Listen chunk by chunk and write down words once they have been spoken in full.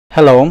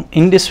Hello,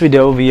 in this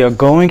video we are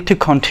going to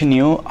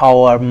continue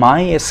our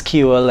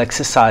MySQL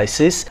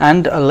exercises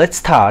and let's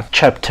start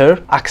chapter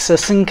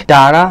accessing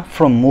data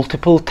from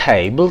multiple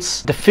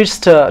tables. The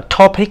first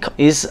topic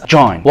is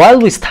join. While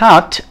we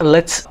start,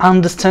 let's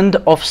understand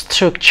of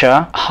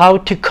structure how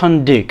to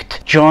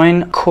conduct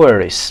join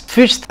queries.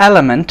 First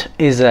element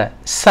is a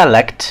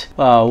select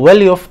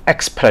value of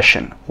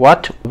expression,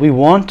 what we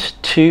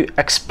want to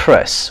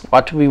express,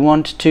 what we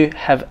want to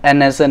have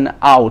as an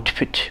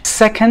output.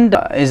 Second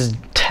is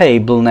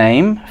table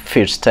name,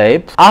 first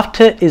table.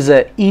 After is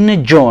a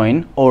inner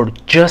join or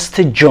just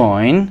a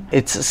join.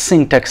 Its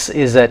syntax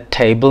is a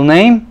table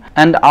name,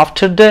 and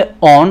after the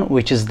on,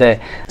 which is the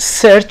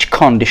search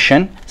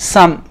condition,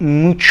 some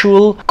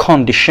mutual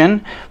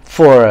condition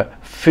for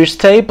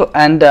first table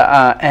and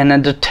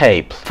another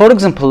table. For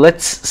example,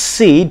 let's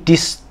see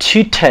these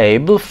two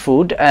table,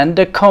 food and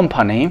the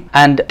company,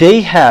 and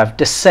they have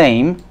the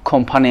same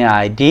company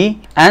ID,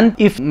 and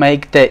if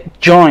make the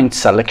joint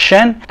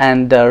selection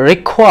and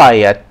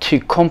require to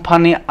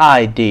company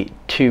ID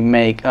to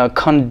make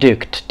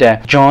conduct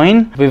the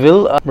join, we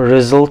will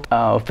result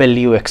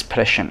value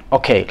expression.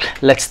 Okay,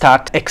 let's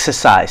start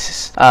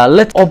exercises.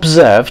 Let's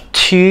observe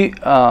two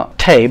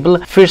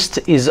table. First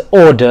is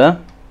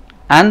order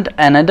and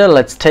another,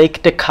 let's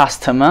take the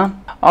customer.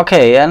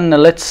 Okay, and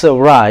let's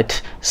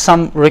write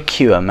some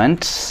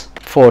requirements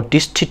for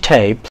these two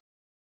tables.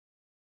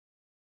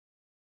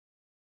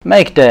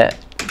 Make the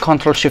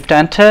Ctrl Shift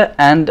Enter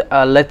and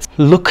let's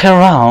look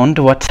around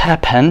what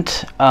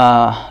happened.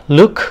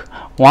 Look,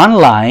 one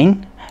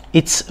line,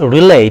 it's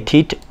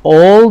related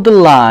all the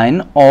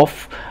line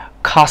of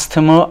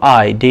customer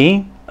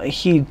ID.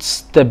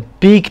 It's the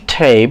big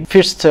table.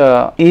 First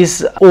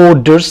is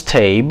orders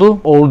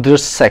table,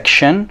 orders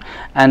section,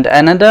 and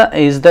another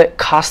is the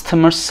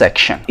customer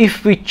section.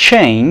 If we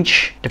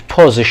change the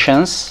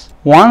positions,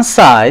 one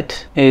side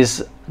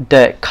is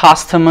the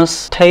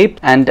customers table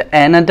and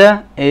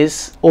another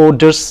is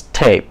orders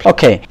table.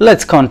 Okay,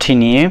 let's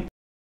continue.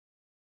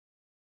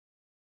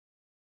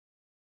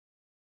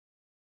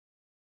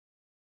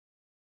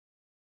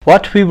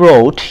 What we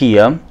wrote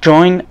here,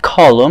 join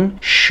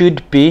column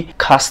should be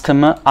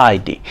customer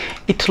ID.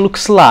 It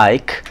looks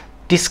like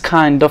this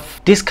kind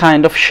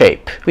of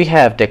shape. We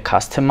have the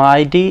customer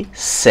ID,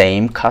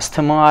 same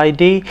customer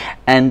ID,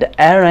 and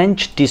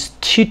arrange these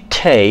two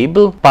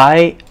tables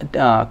by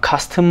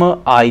customer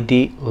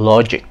ID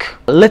logic.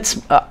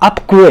 Let's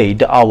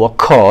upgrade our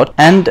code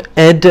and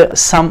add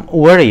some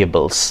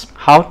variables.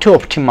 How to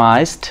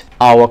optimize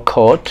our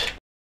code?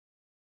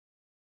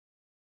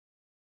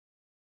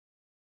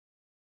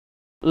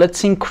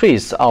 Let's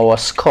increase our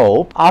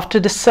scope. After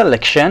the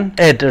selection,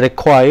 add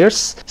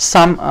requires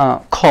some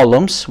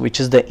columns,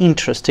 which is the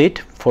interested.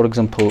 For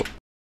example,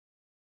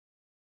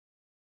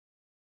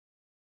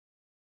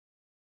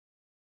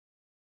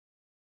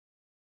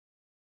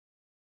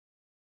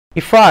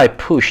 if I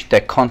push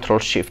the Ctrl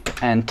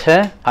Shift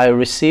Enter, I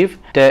receive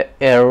the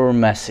error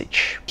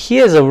message.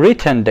 Here's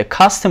written the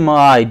customer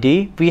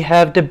ID. We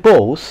have the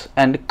both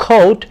and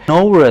code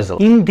no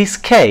result. In this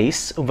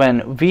case,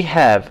 when we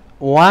have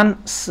one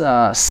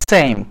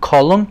same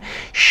column,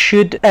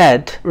 should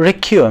add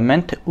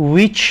requirement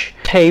which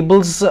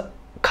table's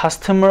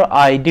customer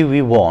ID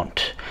we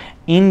want.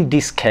 In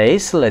this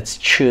case, let's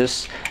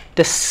choose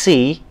the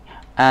C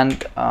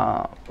and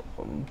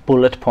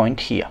bullet point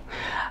here.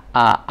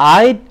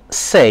 I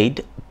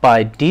said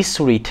by this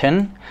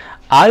written,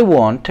 I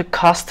want a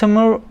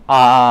customers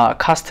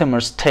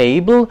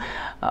table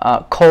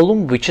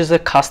column which is a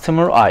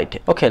customer ID.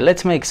 Okay,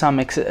 let's make some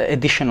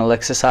additional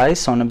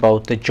exercise on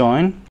about the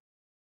join.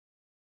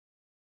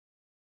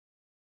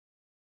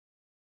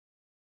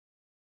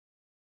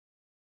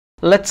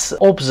 Let's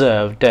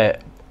observe the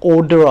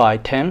order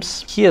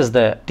items. Here's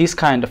this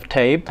kind of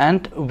table,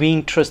 and we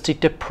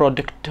interested the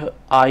product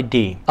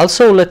ID.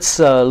 Also, let's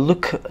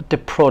look at the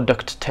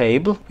product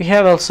table. We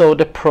have also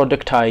the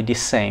product ID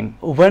same.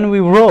 When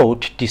we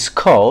wrote this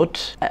code,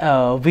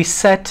 we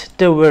set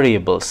the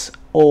variables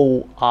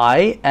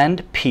OI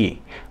and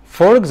P.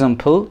 For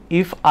example,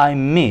 if I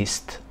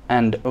missed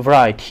and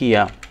write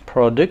here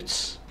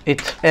products,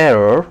 it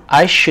error,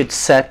 I should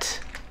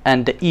set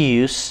and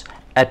use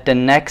at the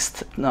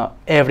next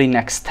every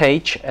next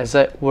stage as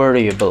a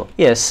variable.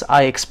 Yes,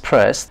 I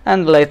expressed,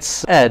 and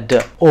let's add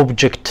the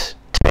object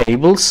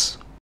tables.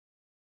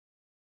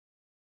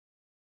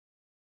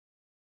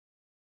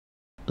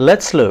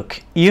 Let's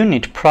look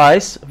unit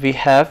price. We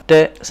have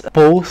the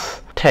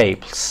both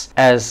tables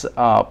as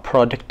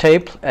product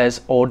table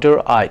as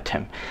order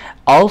item.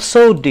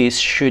 Also, this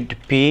should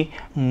be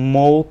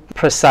more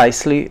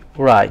precisely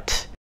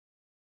right.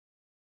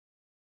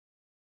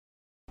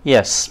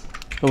 Yes,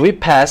 we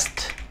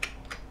passed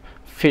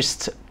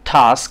first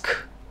task,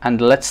 and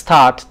let's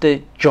start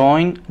the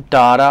join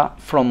data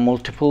from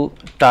multiple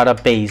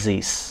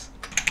databases.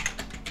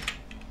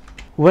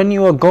 When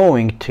you are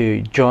going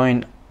to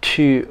join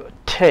two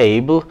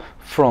tables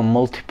from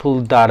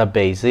multiple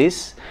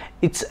databases,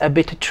 it's a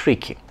bit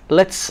tricky.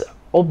 Let's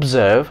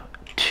observe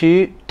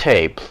two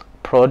tables,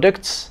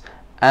 products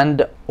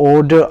and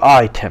order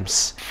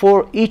items.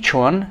 For each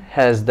one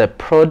has the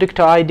product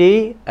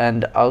ID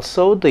and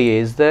also there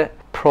is the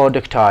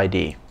product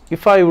ID.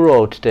 If I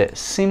wrote the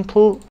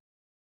simple,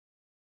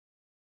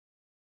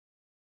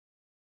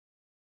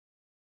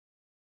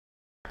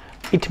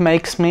 it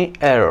makes me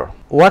error.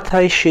 What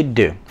I should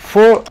do?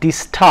 For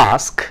this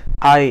task,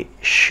 I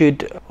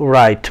should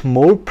write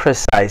more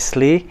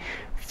precisely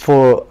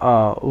for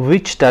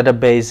which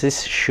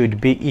databases should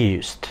be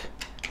used.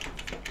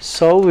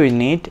 So we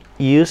need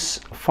use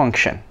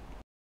function.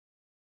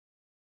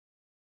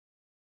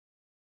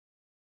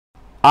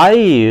 I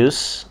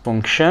use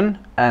function,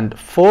 and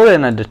for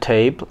another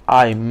table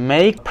I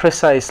make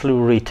precisely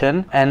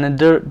written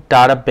another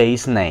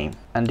database name,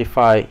 and if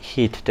I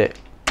hit the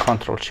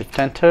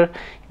Ctrl+Shift+Enter,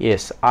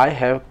 yes, I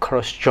have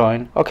cross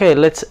join. Okay,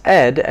 let's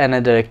add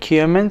another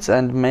arguments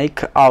and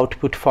make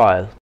output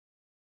file.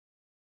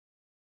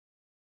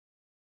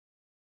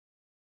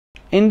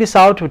 In this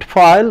output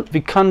file,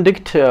 we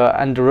conduct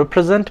and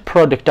represent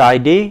product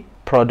ID,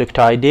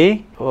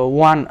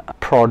 one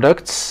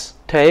products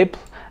table,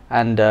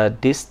 and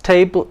this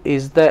table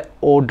is the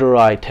order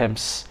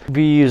items.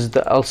 We used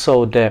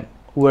also the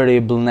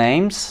variable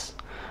names,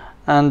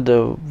 and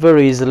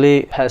very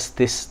easily has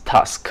this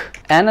task.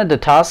 Another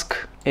task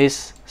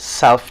is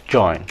self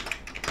join.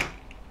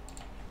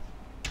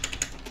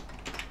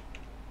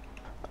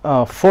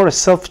 For a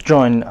self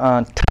join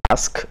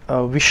task,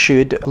 we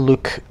should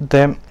look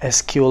the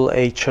SQL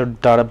HR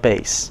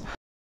database.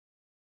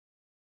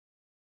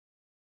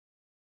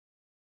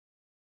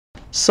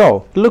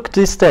 So look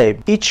this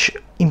table. Each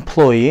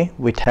employee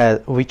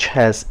which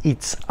has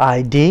its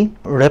ID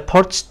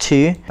reports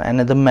to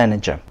another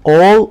manager.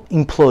 All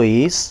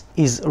employees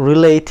is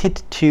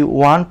related to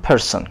one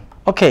person.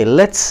 Okay,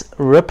 let's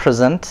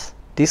represent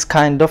this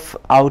kind of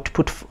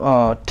output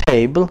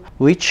table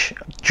which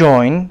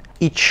join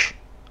each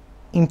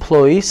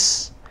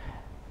employees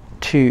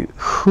to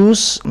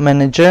whose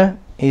manager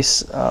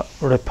is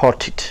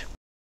reported.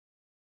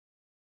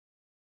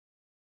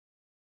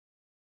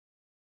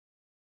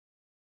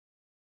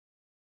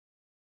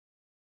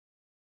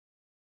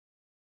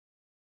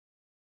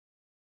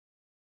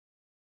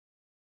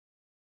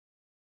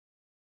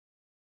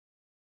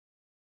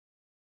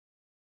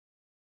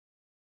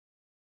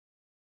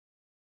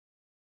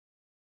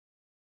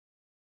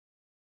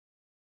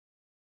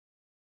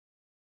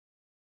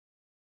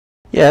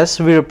 Yes,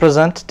 we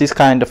represent this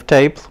kind of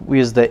table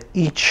with the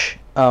each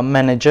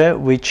manager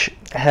which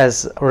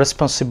has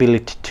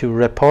responsibility to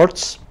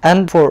reports,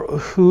 and for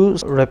who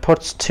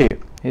reports to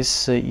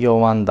is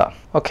Yolanda.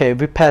 Okay,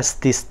 we pass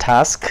this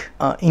task.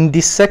 In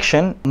this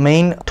section,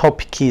 main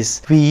topic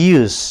is we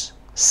use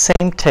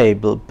same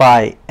table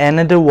by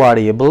another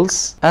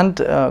variables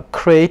and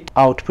create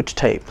output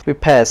table. We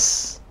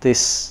pass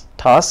this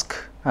task,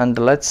 and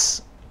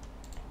let's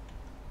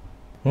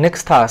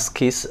next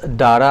task is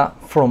data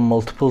from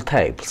multiple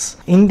tables.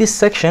 In this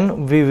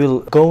section we will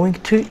going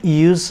to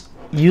use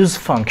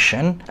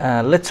function.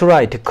 Let's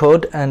write a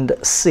code and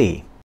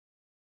see.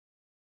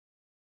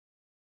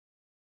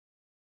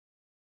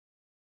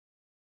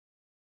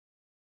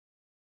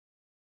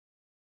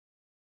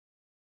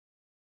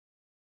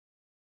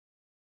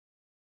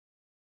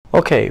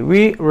 Okay,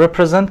 we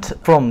represent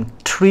from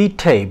three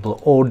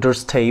table: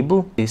 orders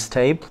table, this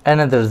table,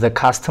 another is the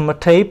customer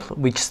table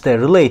which is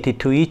related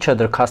to each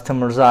other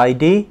customer's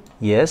ID,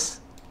 yes,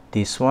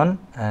 this one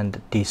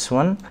and this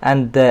one,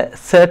 and the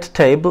third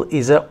table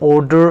is a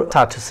order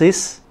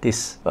statuses,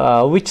 this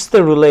which is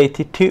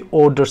related to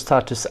order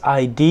status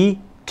ID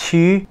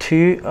to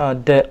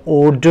the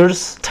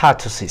orders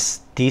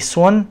statuses, this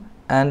one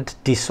and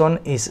this one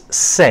is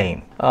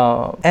same.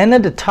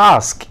 Another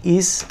task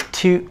is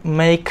to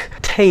make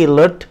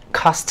tailored,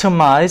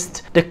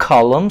 customized the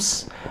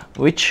columns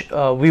which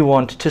we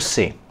want to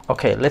see.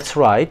 Okay, let's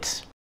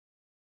write.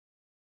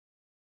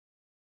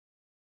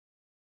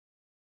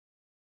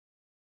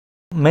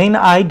 Main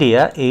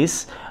idea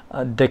is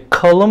the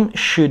column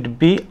should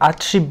be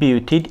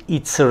attributed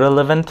its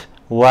relevant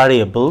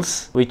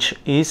variables which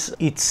is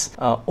its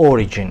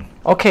origin.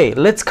 Okay,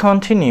 let's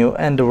continue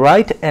and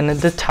write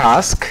another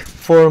task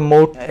for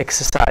more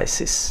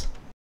exercises.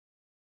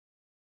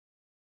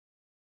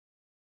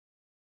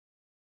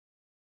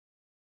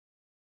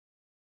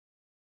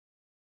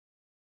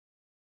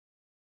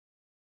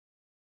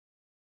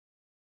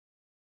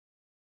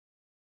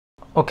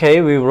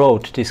 Okay, we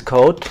wrote this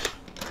code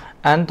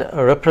and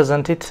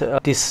represented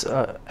this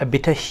a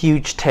bit a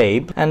huge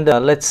table, and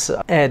let's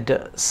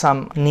add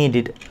some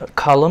needed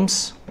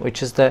columns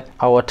which is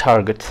our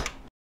target.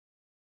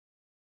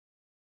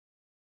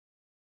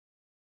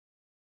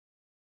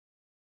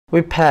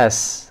 We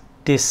pass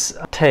this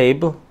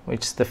table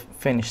which is the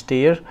finished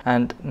here,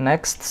 and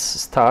next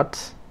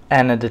start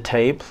another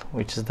table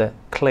which is the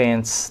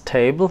clients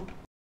table.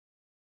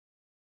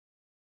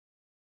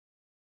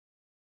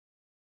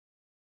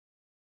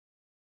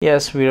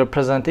 Yes, we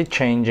represented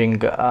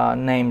changing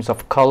names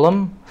of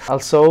column.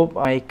 Also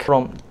make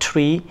from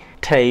three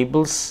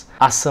tables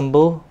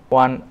assemble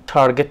one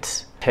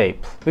target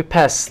table. We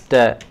pass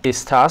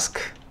this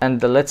task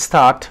and let's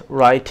start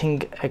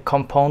writing a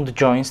compound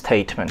join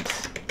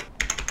statement.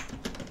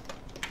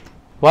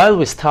 While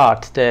we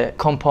start the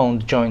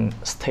compound join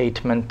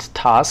statement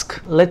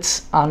task,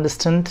 let's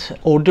understand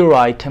order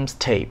items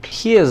table.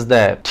 Here's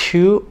the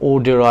two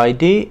order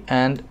ID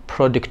and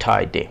product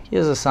ID.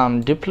 Here's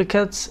some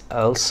duplicates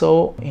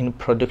also in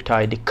product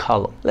ID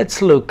column.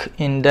 Let's look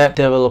in the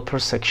developer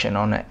section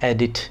on an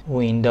edit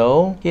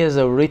window. Here's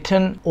a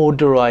written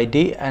order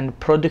ID and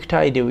product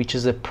ID, which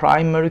is a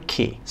primary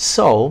key.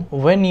 So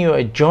when you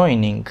are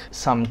joining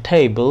some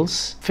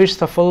tables,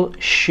 first of all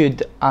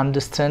should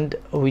understand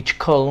which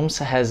columns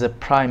has a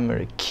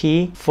primary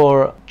key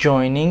for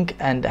joining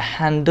and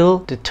handle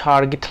the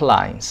target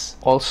lines,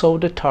 also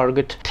the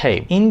target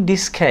table. In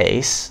this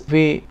case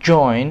we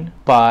join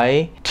by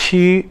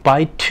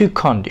two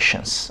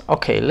conditions.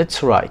 Okay,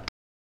 let's write.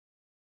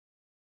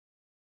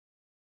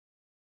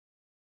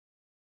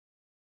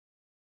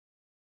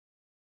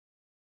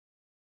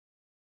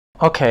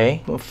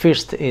 Okay,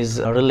 first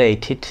is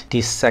related,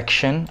 this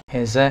section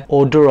is a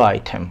order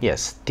item,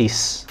 yes,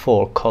 this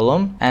 4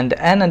 column, and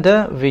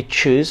another we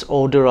choose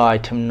order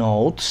item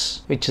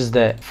nodes, which is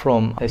the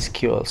from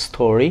SQL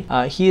story.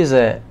 Here's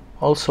a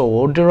also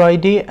order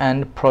ID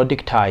and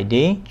product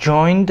ID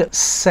joined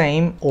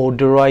same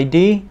order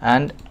ID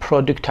and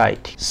product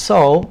ID.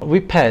 So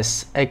we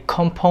pass a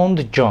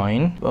compound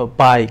join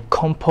by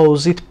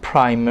composite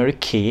primary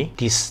key,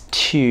 this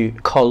 2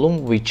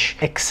 column which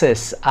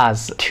access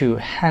as to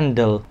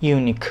handle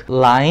unique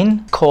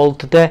line called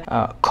the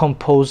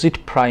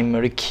composite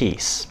primary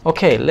keys.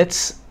 Okay,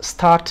 let's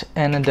start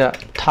another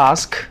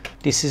task.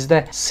 This is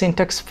the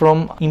syntax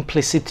from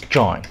implicit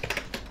join.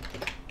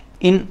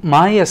 In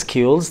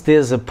MySQL,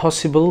 there's a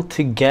possible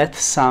to get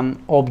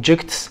some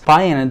objects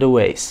by another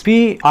ways.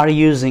 We are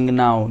using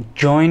now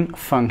join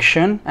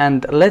function,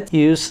 and let's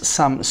use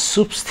some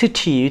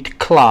substitute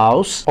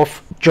clause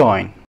of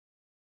join.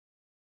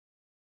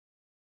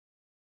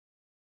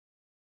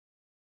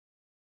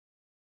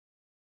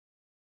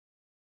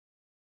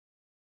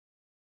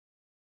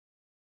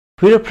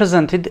 We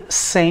represented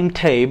same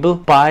table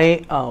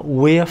by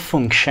where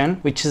function,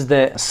 which is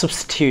the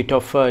substitute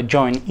of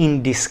join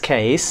in this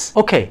case.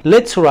 Okay,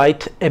 let's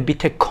write a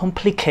bit a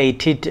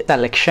complicated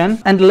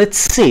selection and let's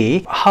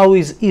see how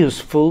is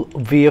useful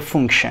where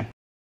function.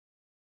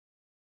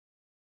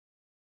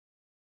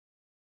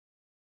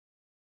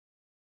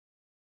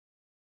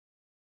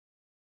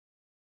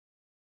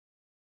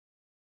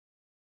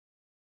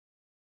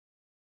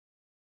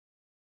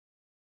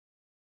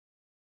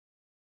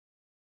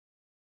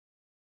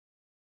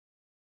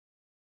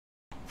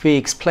 We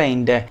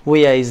explained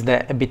where is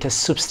the a bit a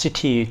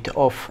substitute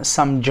of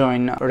some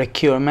join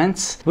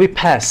requirements. We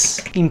pass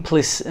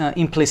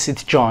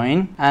implicit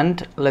join,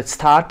 and let's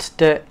start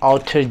the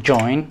outer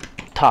join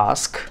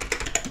task.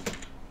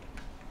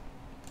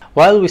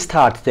 While we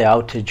start the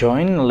outer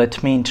join,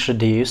 let me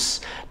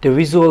introduce the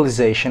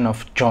visualization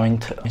of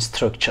joint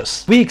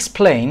structures. We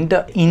explained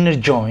the inner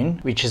join,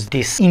 which is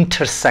this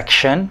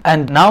intersection,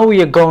 and now we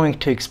are going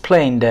to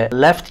explain the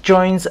left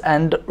joins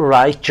and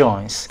right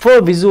joins. For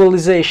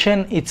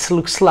visualization, it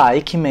looks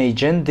like,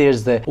 imagine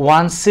there's the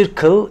one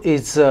circle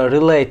is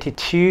related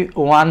to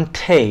one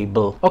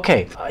table.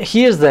 Okay,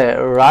 here's the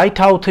right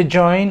outer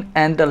join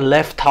and the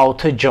left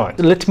outer join.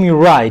 Let me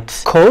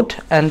write code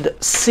and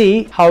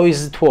see how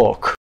is it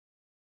work.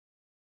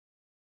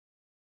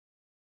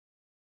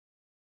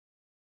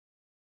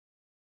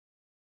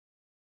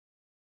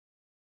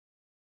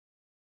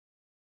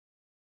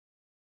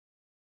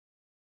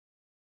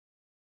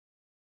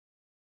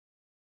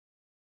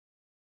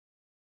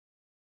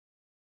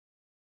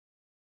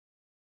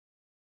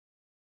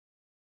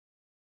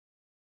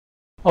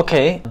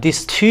 Okay,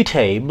 this two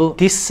table,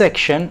 this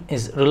section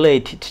is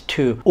related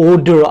to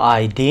order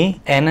ID,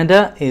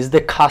 another is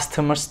the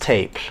customers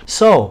table.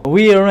 So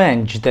we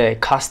arrange the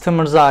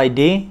customers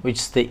ID, which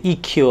is the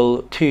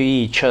equal to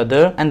each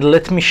other, and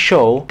let me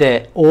show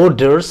the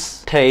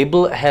orders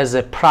table has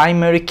a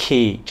primary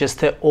key,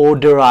 just the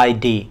order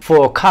ID.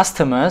 For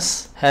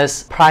customers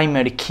has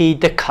primary key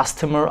the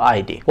customer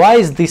ID. Why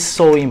is this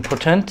so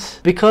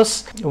important?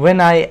 Because when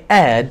I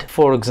add,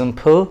 for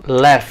example,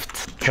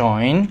 left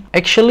join,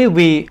 actually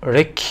we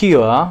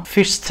require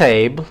first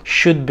table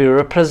should be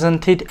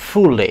represented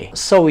fully.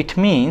 So it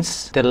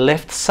means the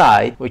left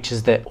side, which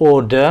is the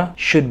order,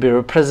 should be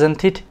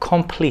represented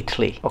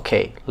completely.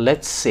 Okay,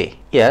 let's see.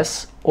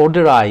 Yes,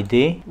 order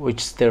ID,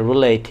 which is the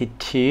related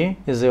to,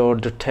 is the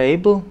order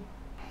table.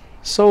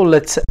 So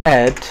let's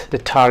add the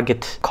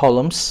target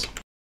columns.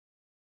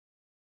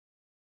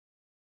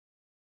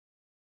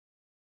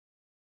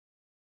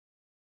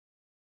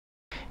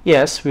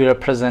 Yes, we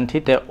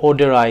represented the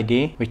order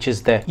ID, which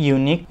is the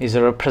unique, is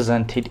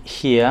represented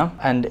here.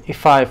 And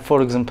if I,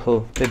 for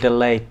example,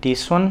 delete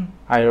this one,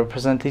 I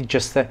represented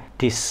just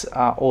this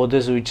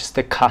orders, which is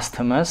the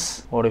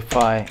customers. Or if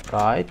I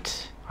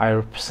write, I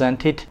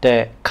represented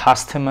the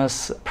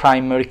customers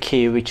primary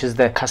key, which is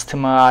the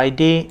customer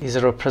ID,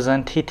 is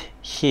represented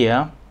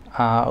here.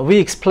 We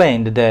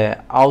explained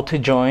the outer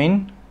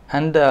join,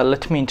 and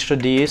let me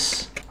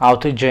introduce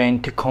outer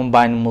join to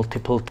combine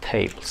multiple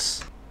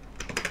tables.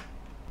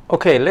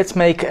 Okay, let's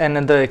make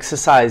another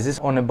exercises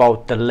on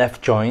about the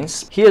left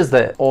joins. Here's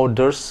the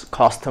orders,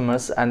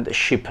 customers and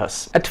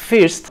shippers. At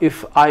first,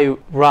 if I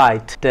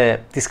write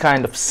this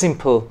kind of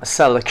simple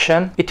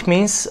selection, it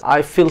means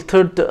I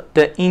filtered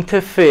the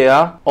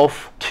interfere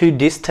of to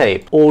this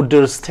table.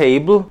 Orders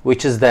table,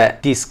 which is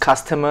this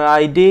customer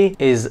ID,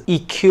 is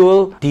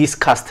equal this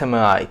customer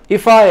ID.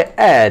 If I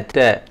add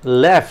the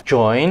left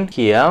join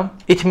here,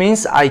 it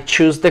means I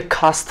choose the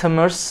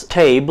customers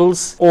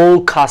tables, all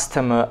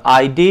customer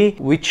ID,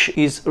 which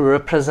is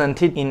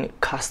represented in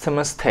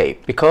customers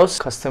table, because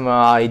customer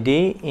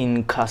ID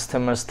in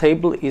customers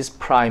table is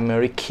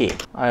primary key.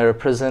 I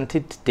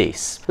represented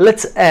this.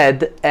 Let's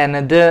add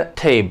another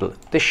table,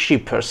 the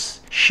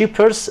shippers.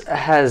 Shippers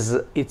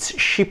has its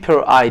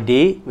shipper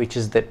ID, which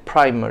is the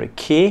primary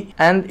key,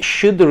 and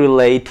should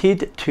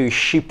related to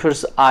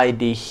shippers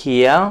ID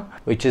here,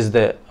 which is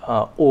the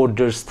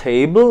orders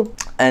table.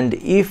 And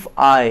if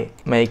I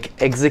make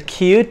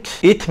execute,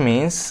 it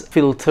means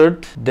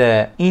filtered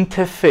the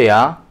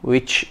interfere,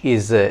 which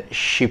is a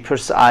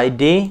shippers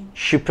ID.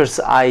 Shippers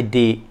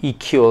ID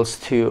equals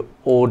to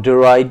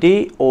order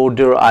ID.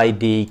 Order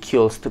ID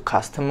equals to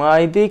customer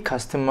ID.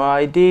 Customer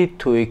ID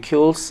to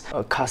equals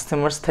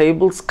customers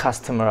tables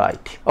customer ID.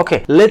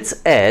 Okay,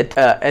 let's add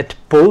at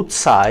both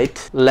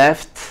sides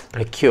left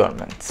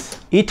requirements.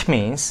 It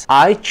means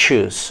I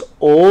choose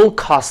all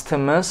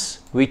customers,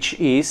 which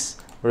is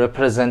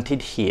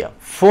represented here.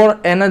 For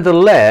another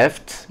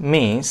left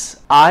means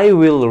I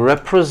will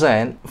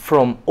represent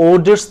from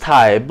orders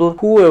table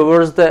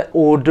whoever the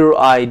order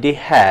ID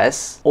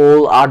has,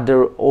 all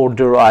other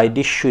order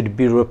ID should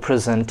be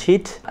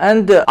represented,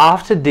 and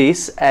after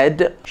this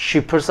add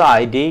shippers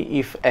ID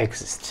if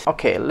exists.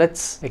 Okay,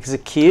 let's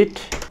execute.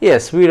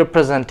 Yes, we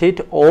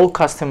represented, all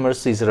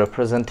customers is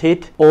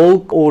represented,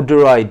 all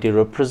order ID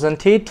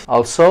represented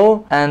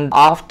also, and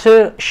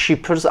after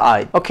shippers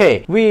ID.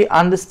 Okay, we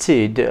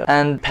understood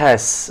and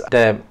pass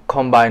the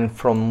combine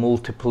from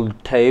multiple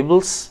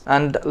tables,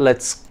 and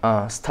let's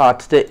start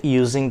the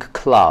using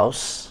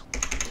clause.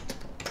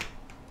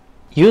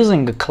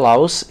 Using a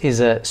clause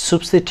is a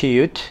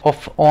substitute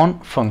of on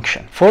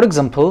function. For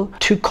example,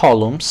 two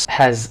columns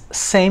has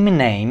same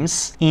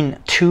names in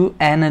two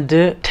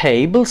another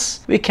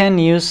tables. We can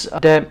use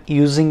the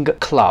using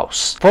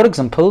clause. For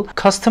example,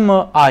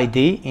 customer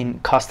ID in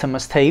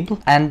customers table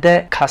and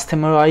the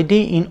customer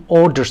ID in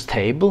orders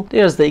table.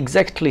 There's the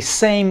exactly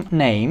same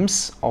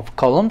names of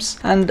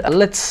columns, and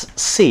let's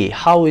see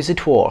how is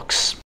it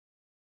works.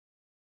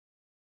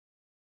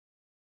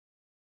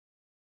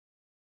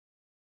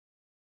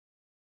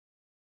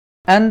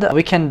 And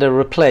we can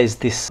replace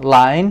this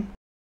line.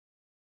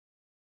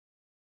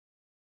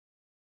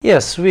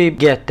 Yes, we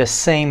get the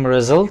same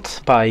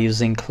result by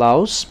using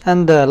clause.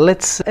 And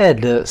let's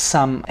add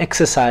some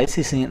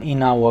exercises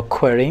in our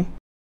query.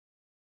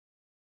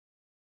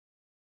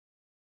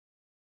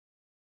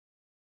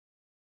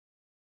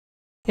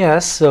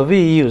 Yes, so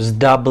we use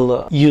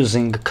double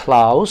using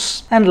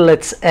clause, and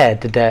let's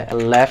add the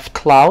left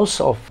clause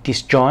of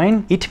this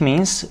join. It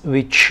means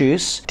we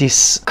choose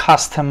these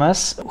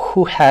customers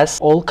who has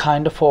all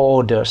kind of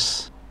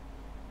orders.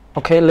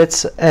 Okay,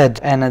 let's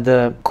add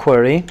another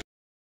query.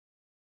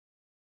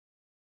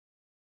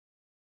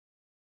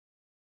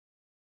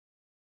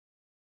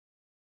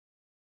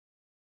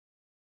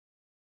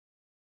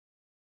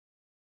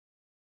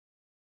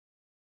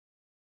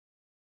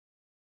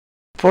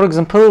 For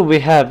example, we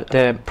have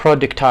the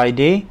product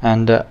ID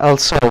and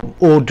also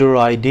order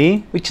ID,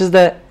 which is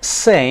the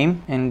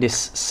same in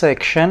this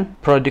section,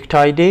 product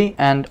ID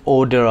and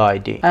order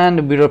ID.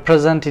 And we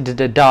represented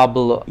the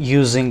double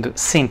using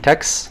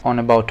syntax on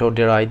about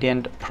order ID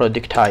and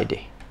product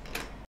ID.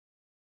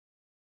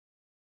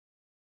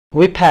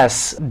 We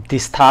pass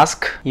this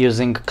task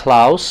using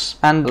clause,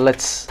 and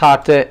let's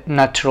start the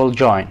natural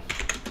join.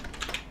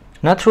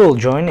 Natural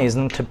join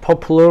isn't a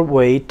popular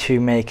way to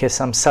make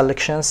some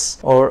selections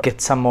or get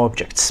some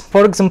objects.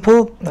 For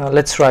example,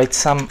 let's write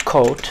some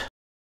code.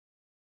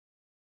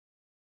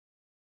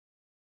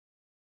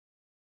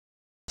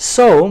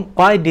 So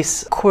by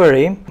this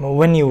query,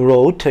 when you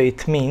wrote,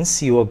 it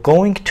means you are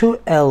going to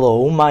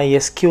allow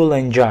MySQL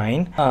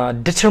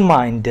engine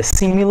determine the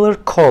similar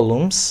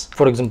columns.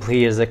 For example,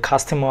 here's a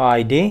customer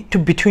ID to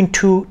between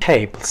two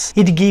tables.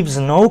 It gives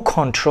no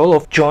control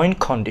of join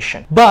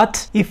condition.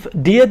 But if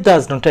there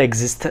does not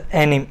exist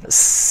any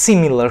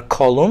similar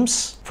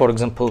columns, for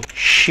example,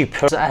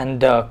 shippers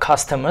and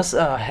customers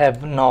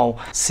have no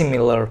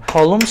similar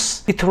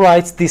columns, it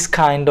writes this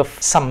kind of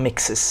some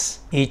mixes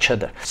each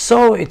other.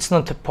 So it's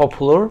not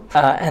popular.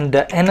 And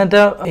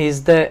another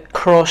is the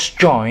cross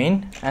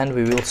join, and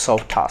we will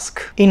solve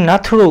task. In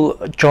natural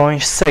join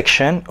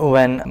section,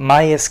 when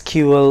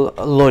MySQL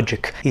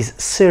logic is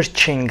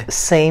searching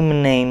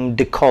same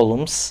named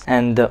columns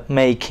and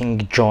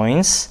making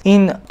joins,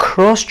 in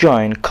cross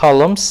join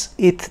columns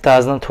it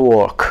does not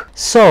work.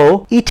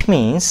 So it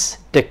means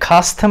the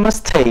customers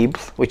table,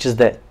 which is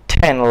the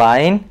 10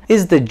 line,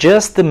 is the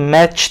just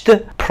matched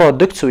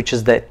products, which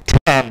is the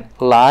 10 10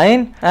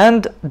 line,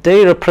 and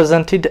they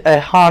represented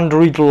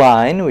 100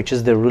 line, which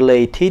is the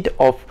related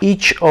of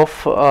each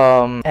of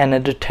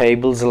another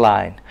table's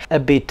line. A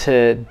bit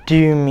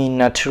doomy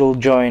natural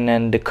join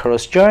and the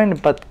cross join,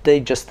 but they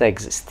just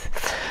exist.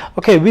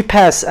 Okay, we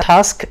pass a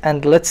task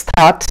and let's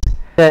start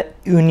the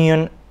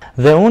union.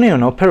 The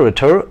union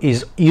operator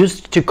is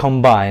used to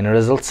combine a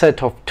result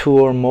set of two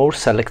or more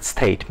select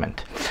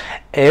statements.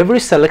 Every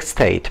select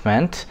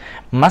statement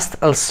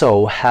must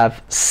also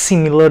have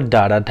similar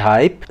data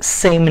type,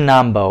 same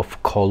number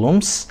of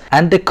columns,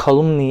 and the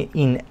column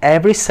in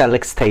every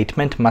select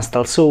statement must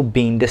also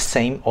be in the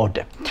same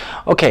order.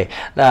 Okay,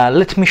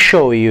 let me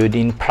show you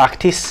in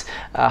practice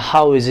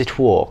how is it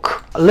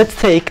work. Let's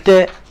take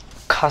the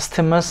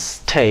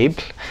customers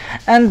table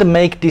and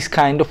make this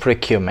kind of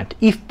requirement.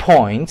 If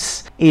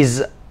points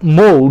is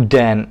more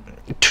than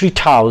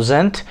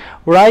 3000,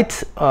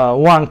 write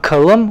one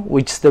column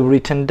which is the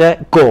written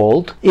the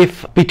gold.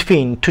 If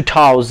between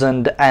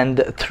 2000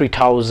 and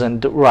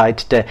 3000,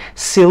 write the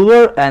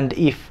silver, and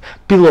if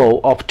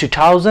below of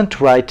 2000,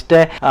 write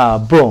the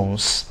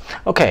bronze.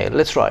 Okay,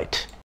 let's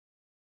write.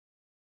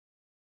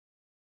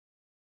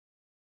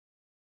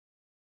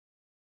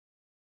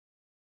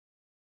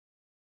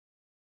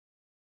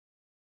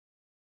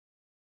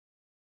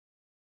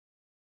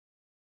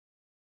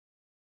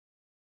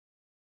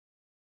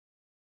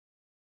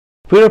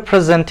 We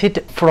represent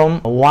it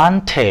from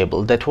one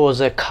table that was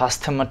a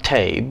customer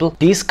table.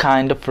 These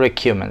kind of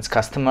requirements: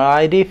 customer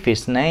ID,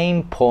 first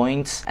name,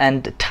 points,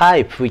 and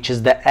type, which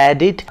is the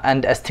added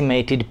and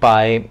estimated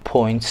by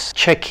points.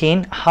 Check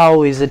in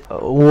how is it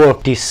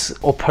work this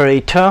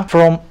operator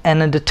from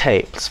another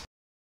tables.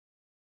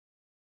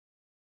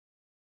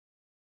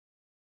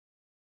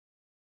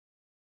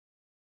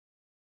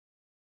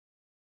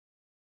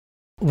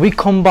 We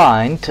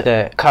combined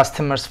the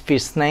customer's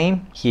first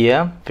name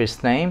here,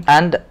 first name,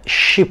 and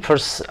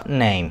shipper's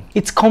name.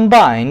 It's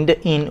combined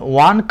in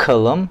one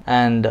column,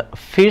 and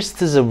first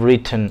is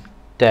written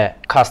the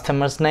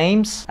customer's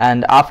names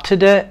and after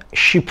the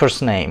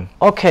shipper's name.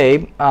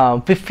 Okay,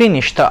 we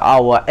finished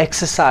our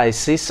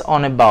exercises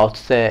on about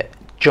the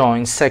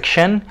join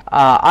section.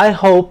 I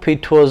hope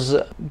it was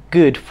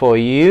good for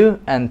you,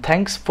 and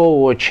thanks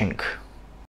for watching.